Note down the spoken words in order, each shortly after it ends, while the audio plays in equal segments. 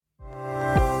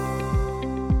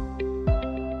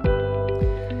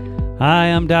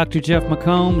Hi, I'm Dr. Jeff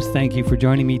McCombs. Thank you for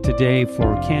joining me today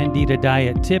for Candida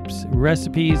Diet tips,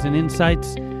 recipes, and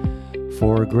insights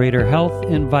for greater health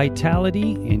and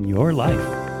vitality in your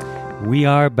life. We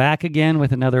are back again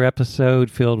with another episode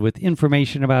filled with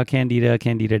information about Candida,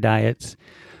 Candida diets,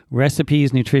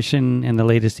 recipes, nutrition, and the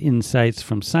latest insights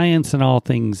from science and all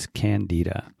things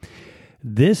Candida.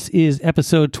 This is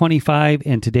episode 25,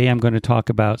 and today I'm going to talk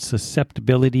about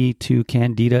susceptibility to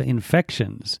Candida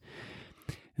infections.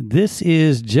 This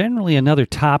is generally another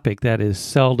topic that is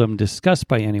seldom discussed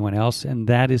by anyone else, and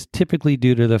that is typically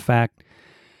due to the fact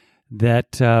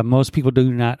that most people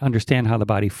do not understand how the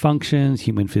body functions,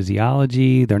 human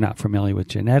physiology, they're not familiar with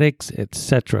genetics,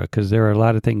 etc., because there are a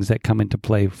lot of things that come into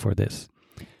play for this.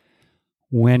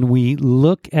 When we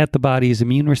look at the body's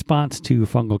immune response to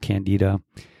fungal candida,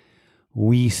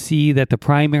 we see that the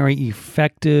primary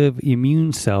effective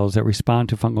immune cells that respond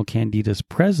to fungal candida's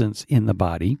presence in the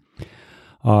body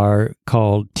are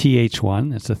called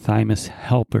Th1, it's a thymus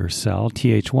helper cell,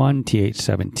 Th1,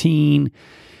 Th17,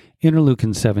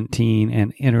 interleukin 17,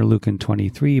 and interleukin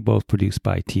 23, both produced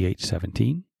by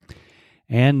Th17,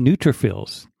 and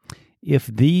neutrophils. If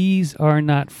these are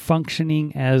not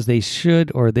functioning as they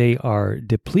should or they are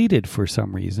depleted for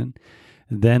some reason,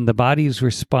 then the body's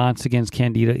response against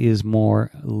candida is more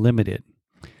limited.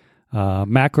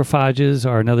 Macrophages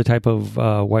are another type of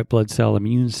white blood cell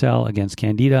immune cell against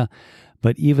candida,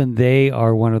 but even they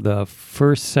are one of the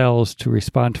first cells to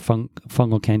respond to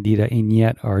fungal candida and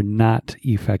yet are not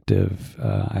effective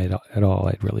at all,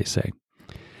 I'd really say.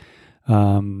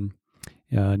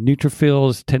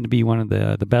 Neutrophils tend to be one of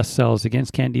the best cells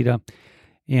against candida.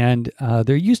 And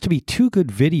there used to be two good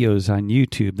videos on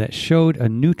YouTube that showed a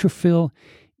neutrophil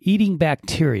eating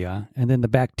bacteria and then the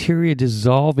bacteria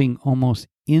dissolving almost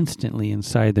instantly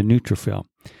inside the neutrophil.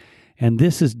 And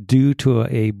this is due to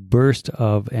a burst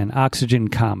of an oxygen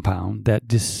compound that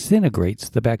disintegrates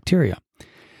the bacteria.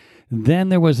 Then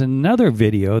there was another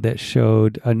video that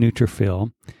showed a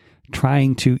neutrophil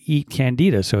trying to eat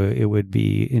candida. So it would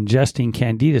be ingesting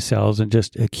candida cells and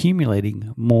just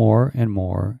accumulating more and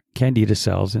more candida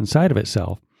cells inside of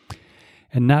itself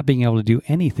and not being able to do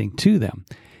anything to them.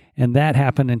 And that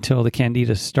happened until the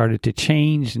candida started to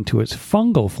change into its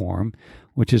fungal form,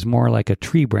 which is more like a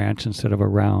tree branch instead of a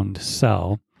round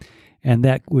cell. And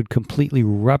that would completely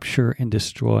rupture and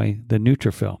destroy the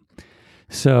neutrophil.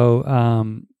 So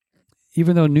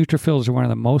even though neutrophils are one of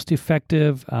the most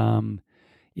effective,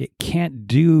 it can't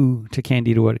do to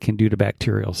candida what it can do to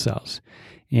bacterial cells.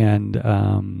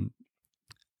 And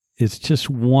it's just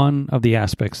one of the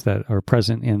aspects that are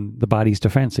present in the body's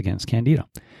defense against candida.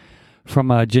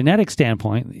 From a genetic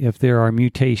standpoint, if there are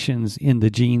mutations in the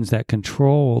genes that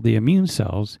control the immune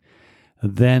cells,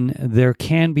 then there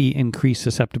can be increased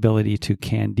susceptibility to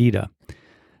candida.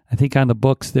 I think on the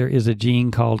books there is a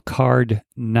gene called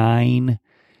CARD9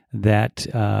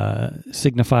 that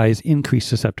signifies increased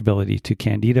susceptibility to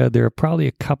candida. There are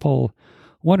probably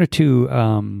one or two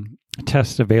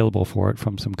tests available for it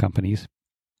from some companies.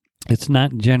 It's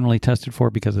not generally tested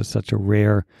for because it's such a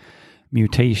rare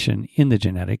mutation in the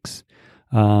genetics.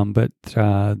 But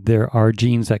there are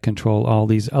genes that control all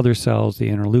these other cells, the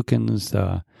interleukins,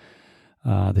 the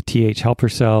Th helper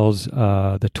cells,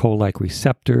 the toll-like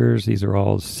receptors. These are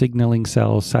all signaling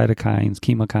cells, cytokines,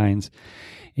 chemokines.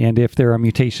 And if there are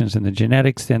mutations in the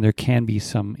genetics, then there can be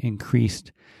some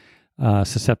increased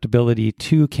susceptibility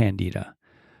to candida.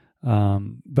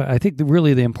 But I think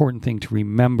really the important thing to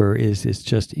remember is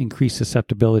just increased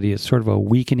susceptibility. It's sort of a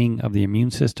weakening of the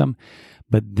immune system,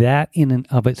 but that in and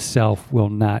of itself will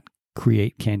not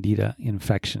create candida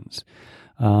infections.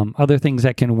 Other things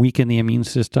that can weaken the immune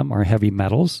system are heavy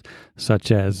metals, such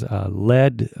as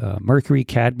lead, mercury,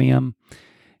 cadmium,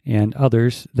 and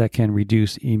others that can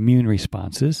reduce immune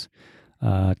responses.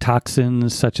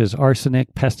 Toxins such as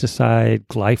arsenic, pesticide,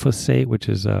 glyphosate, which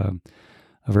is a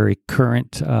very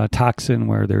current toxin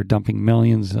where they're dumping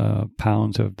millions of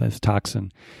pounds of this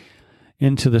toxin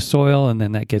into the soil, and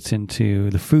then that gets into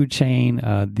the food chain.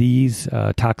 These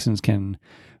toxins can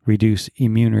reduce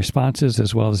immune responses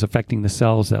as well as affecting the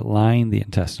cells that line the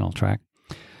intestinal tract.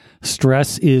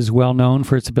 Stress is well known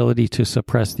for its ability to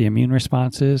suppress the immune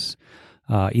responses.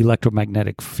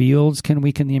 Electromagnetic fields can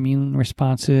weaken the immune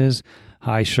responses.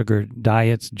 High sugar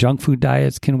diets, junk food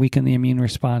diets can weaken the immune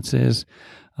responses.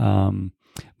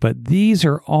 But these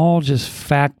are all just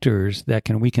factors that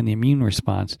can weaken the immune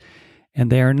response. And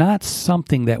they are not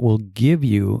something that will give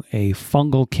you a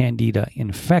fungal candida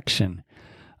infection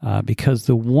because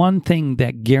the one thing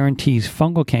that guarantees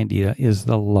fungal candida is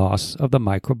the loss of the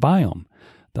microbiome,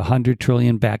 the 100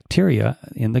 trillion bacteria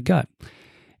in the gut.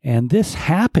 And this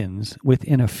happens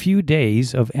within a few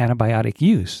days of antibiotic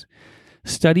use.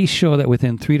 Studies show that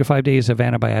within 3 to 5 days of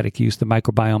antibiotic use, the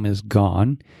microbiome is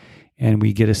gone, and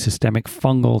we get a systemic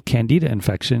fungal Candida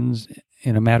infections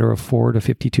in a matter of 4 to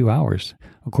 52 hours,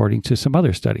 according to some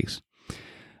other studies.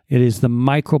 It is the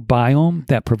microbiome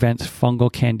that prevents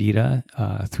fungal Candida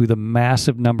through the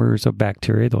massive numbers of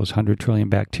bacteria, those 100 trillion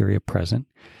bacteria present,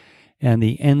 and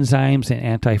the enzymes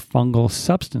and antifungal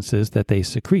substances that they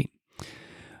secrete.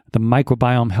 The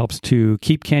microbiome helps to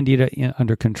keep Candida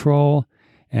under control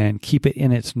and keep it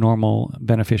in its normal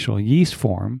beneficial yeast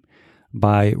form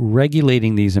by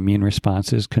regulating these immune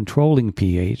responses, controlling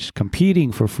pH,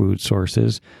 competing for food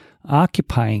sources,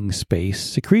 occupying space,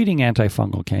 secreting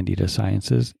antifungal Candida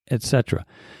sciences, etc.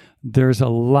 There's a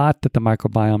lot that the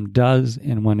microbiome does,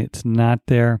 and when it's not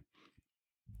there,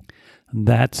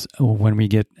 that's when we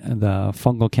get the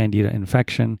fungal Candida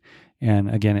infection. And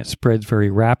again, it spreads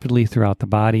very rapidly throughout the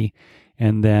body,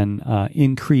 and then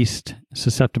increased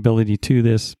susceptibility to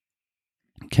this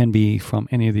can be from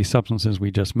any of these substances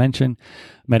we just mentioned.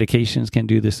 Medications can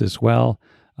do this as well.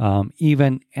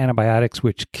 Even antibiotics,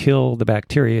 which kill the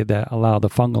bacteria that allow the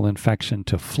fungal infection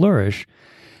to flourish,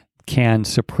 can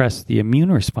suppress the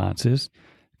immune responses,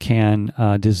 can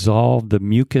dissolve the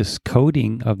mucus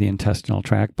coating of the intestinal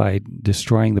tract by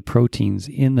destroying the proteins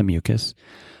in the mucus.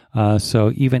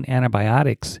 So even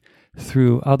antibiotics,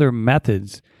 through other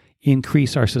methods,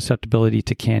 increase our susceptibility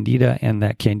to Candida and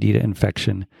that Candida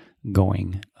infection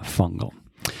going fungal.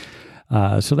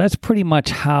 So that's pretty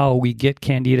much how we get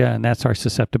Candida, and that's our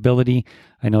susceptibility.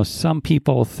 I know some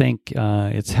people think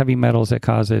it's heavy metals that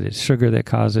cause it, it's sugar that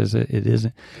causes it. It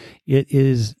isn't. It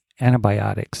is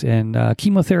antibiotics, and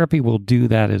chemotherapy will do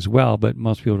that as well, but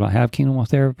most people don't have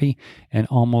chemotherapy, and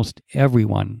almost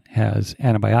everyone has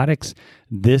antibiotics.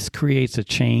 This creates a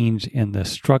change in the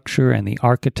structure and the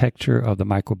architecture of the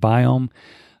microbiome.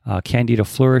 Candida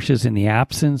flourishes in the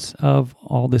absence of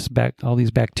all these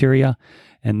bacteria,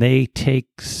 and they take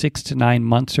 6 to 9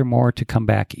 months or more to come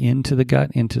back into the gut,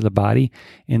 into the body,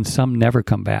 and some never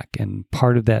come back. And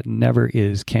part of that never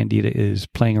is Candida is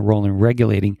playing a role in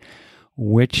regulating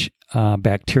which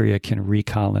bacteria can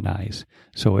recolonize.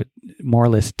 So it more or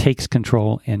less takes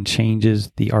control and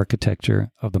changes the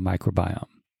architecture of the microbiome.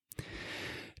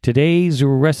 Today's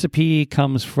recipe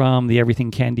comes from the Everything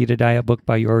Candida Diet book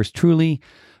by yours truly,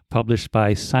 published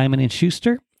by Simon &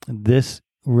 Schuster. This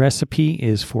recipe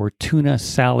is for tuna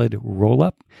salad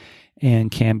roll-up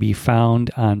and can be found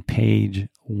on page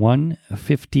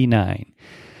 159.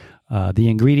 The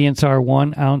ingredients are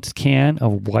 1 ounce can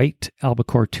of white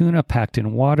albacore tuna packed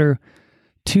in water,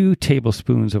 2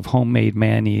 tablespoons of homemade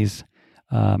mayonnaise.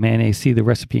 See the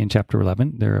recipe in chapter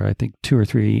 11. There are, I think, 2 or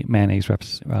 3 mayonnaise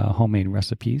homemade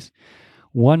recipes.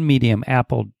 1 medium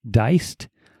apple diced,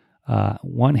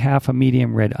 1/2 a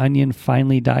medium red onion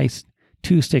finely diced,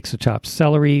 2 sticks of chopped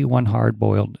celery, 1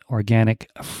 hard-boiled organic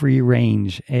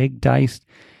free-range egg diced,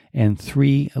 and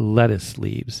 3 lettuce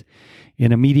leaves.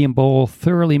 In a medium bowl,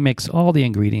 thoroughly mix all the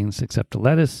ingredients except the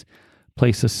lettuce.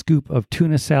 Place a scoop of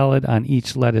tuna salad on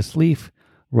each lettuce leaf,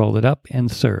 roll it up, and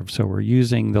serve. So we're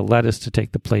using the lettuce to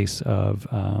take the place of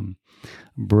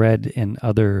bread and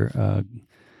other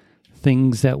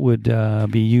things that would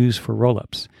be used for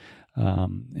roll-ups.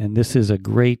 And this is a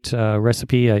great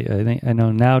recipe. I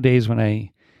know nowadays when I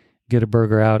get a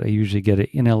burger out, I usually get it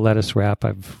in a lettuce wrap.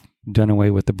 I've done away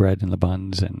with the bread and the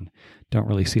buns and don't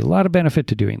really see a lot of benefit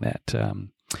to doing that.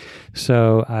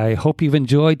 So I hope you've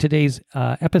enjoyed today's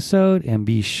episode, and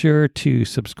be sure to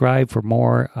subscribe for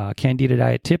more Candida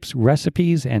Diet tips,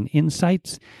 recipes, and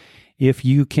insights. If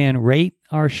you can rate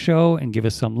our show and give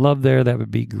us some love there, that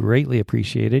would be greatly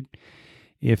appreciated.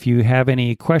 If you have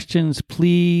any questions,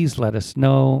 please let us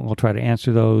know. We'll try to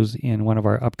answer those in one of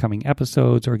our upcoming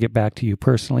episodes or get back to you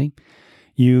personally.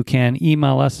 You can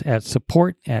email us at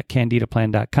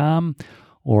support@candidaplan.com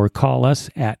or call us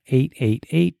at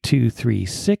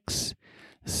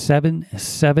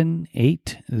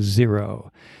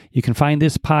 888-236-7780. You can find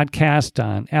this podcast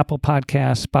on Apple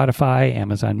Podcasts, Spotify,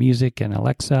 Amazon Music, and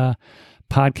Alexa,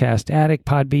 Podcast Addict,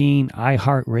 Podbean,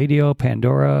 iHeartRadio,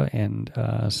 Pandora, and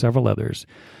several others.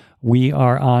 We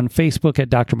are on Facebook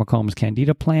at Dr. McComb's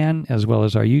Candida Plan, as well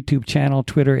as our YouTube channel,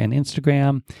 Twitter, and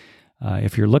Instagram.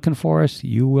 If you're looking for us,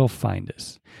 you will find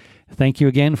us. Thank you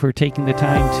again for taking the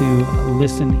time to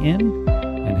listen in,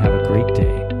 and have a great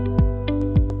day.